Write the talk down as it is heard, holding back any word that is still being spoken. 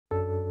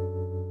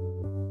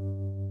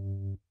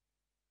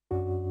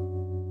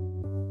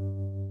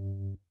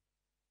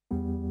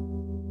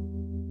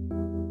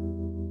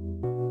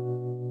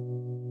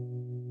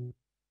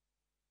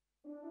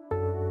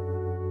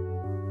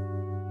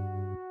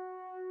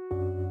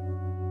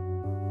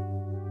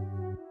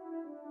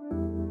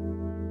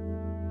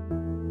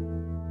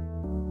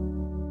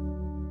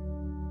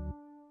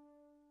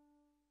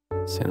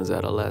Since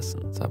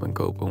adolescence, I've been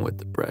coping with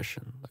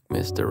depression.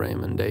 Like Mr.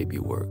 Raymond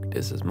debut work,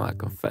 this is my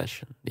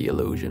confession. The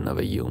illusion of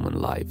a human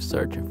life,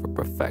 searching for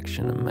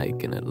perfection and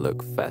making it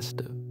look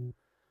festive.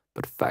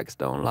 But facts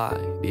don't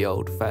lie, the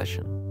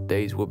old-fashioned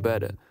days were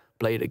better.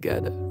 Play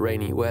together,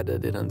 rainy weather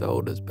didn't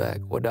hold us back.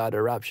 What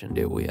other option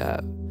did we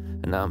have?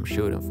 And I'm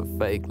shooting for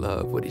fake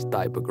love with these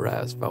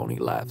typographs, phony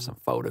laughs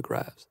and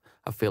photographs.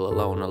 I feel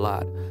alone a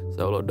lot,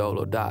 solo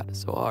dolo dot.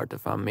 So hard to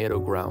find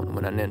middle ground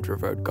when an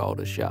introvert called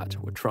the shots.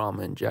 With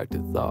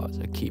trauma-injected thoughts,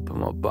 I keep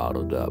them all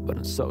bottled up. But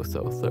I'm so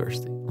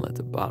thirsty, let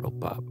the bottle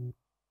pop.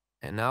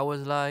 And I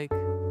was like,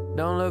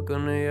 don't look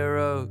under your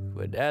rug,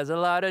 but there's a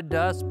lot of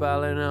dust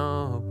piling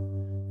up.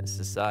 And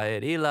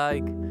society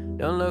like,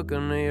 don't look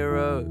under your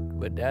rug,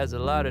 but there's a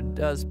lot of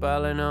dust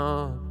piling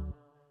up.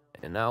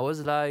 And I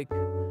was like,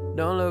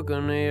 don't look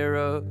under your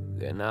rug.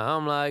 And now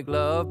I'm like,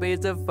 love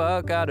beats the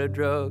fuck out of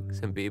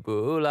drugs. And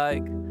people who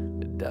like,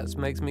 the dust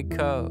makes me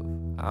cough.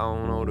 I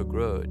don't know the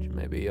grudge,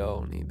 maybe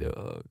y'all need the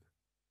hug.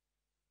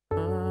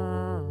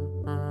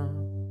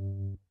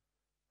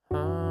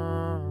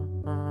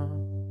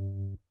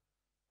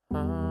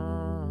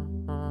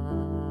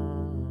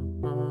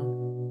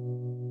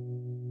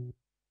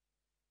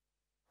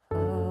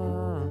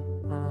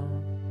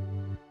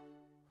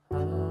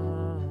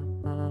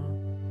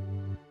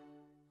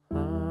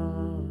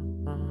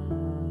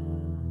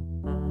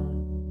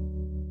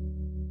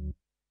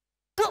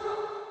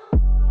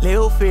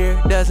 Little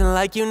fear, doesn't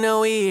like you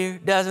know he here.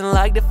 Doesn't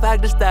like the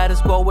fact the status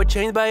quo would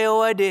change by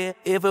your idea.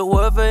 If it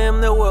were for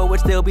him, the world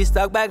would still be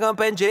stuck back on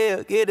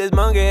Pangea. Get his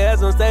monkey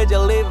ass on stage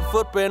and leave a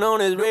footprint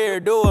on his rear.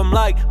 Do him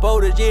like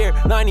Potager,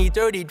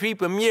 90-30 3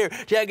 premiere.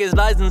 Check his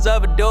license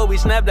of Adobe,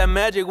 snap that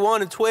magic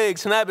wand and twig.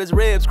 Snap his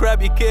ribs,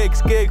 grab your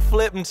kicks, kick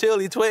flip until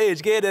he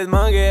twitch. Get his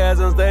monkey ass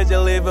on stage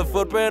and leave a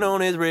footprint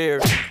on his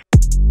rear.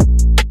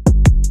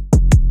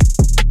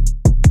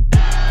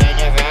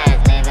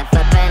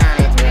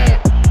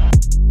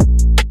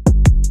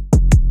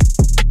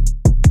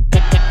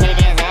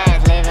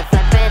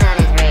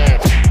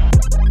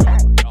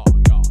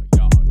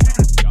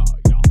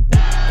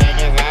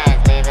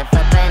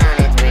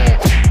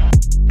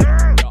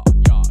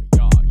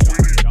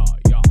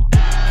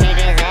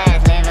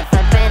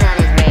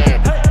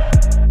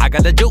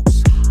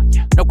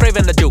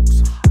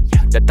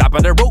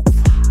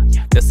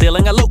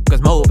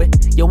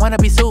 You wanna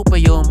be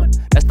superhuman?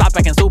 That's stop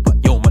acting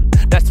superhuman.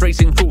 That's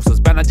tracing cruises,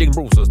 managing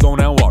bruises. Don't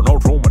ever want no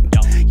Truman.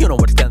 You know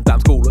what's 10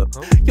 times cooler.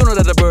 You know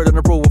that the burden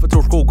of proof of a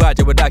true school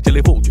graduate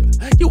actually fooled you.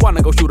 You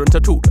wanna go shoot into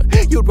tutor.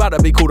 You'd rather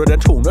be cooler than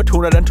tuner,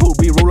 tuner than tool,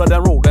 be ruler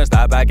than rule. Then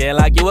stop acting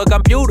like you a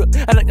computer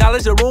and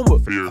acknowledge the rumor.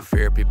 I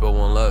fear people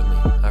won't love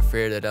me. I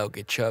fear that I'll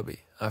get chubby.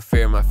 I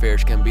fear my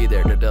fears can be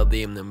there, that they'll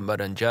deem them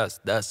but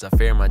unjust. Thus I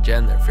fear my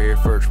gender, fear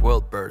first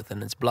world birth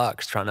and its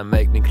blocks, trying to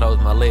make me close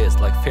my lids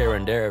like fear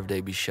and dare if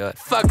they be shut.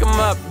 Fuck 'em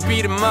up,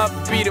 beat 'em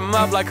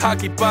up like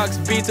hockey pucks.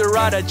 Beat a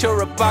right at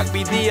your buck,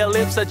 beat the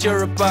ellipse at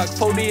your buck.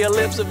 Pull the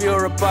ellipse of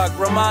your buck.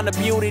 Remind the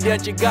beauty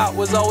that you got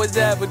was always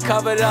there but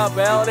covered up,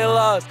 held in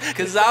lost.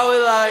 Cause I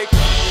was like,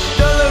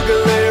 don't look a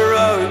little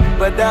road,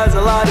 but there's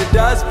a lot of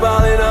dust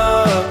piling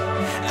up.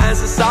 And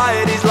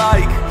society's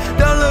like,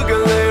 don't look a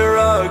little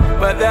rug,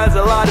 but there's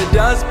a lot of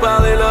dust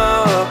piling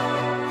up.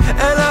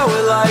 And I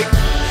was like,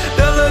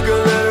 don't look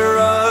a little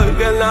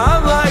rug. And now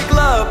I'm like,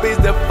 love beats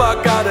the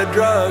fuck out of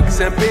drugs.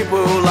 And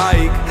people who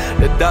like,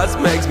 the dust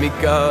makes me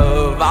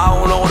cough. I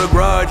don't know the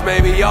grudge,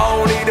 maybe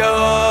y'all need a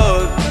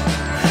hug.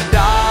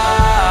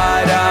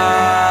 Da da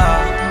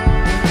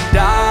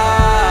da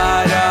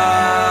da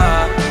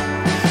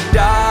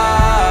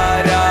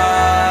da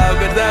da.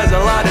 Cause there's a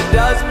lot of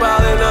dust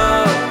piling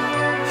up.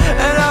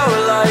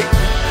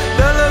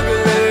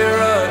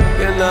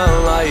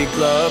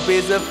 Love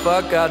beats the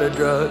fuck out of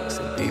drugs.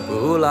 And people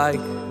who like,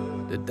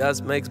 the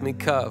dust makes me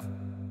cough.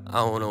 I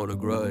don't know the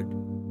grudge,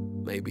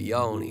 maybe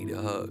y'all need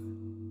a hug.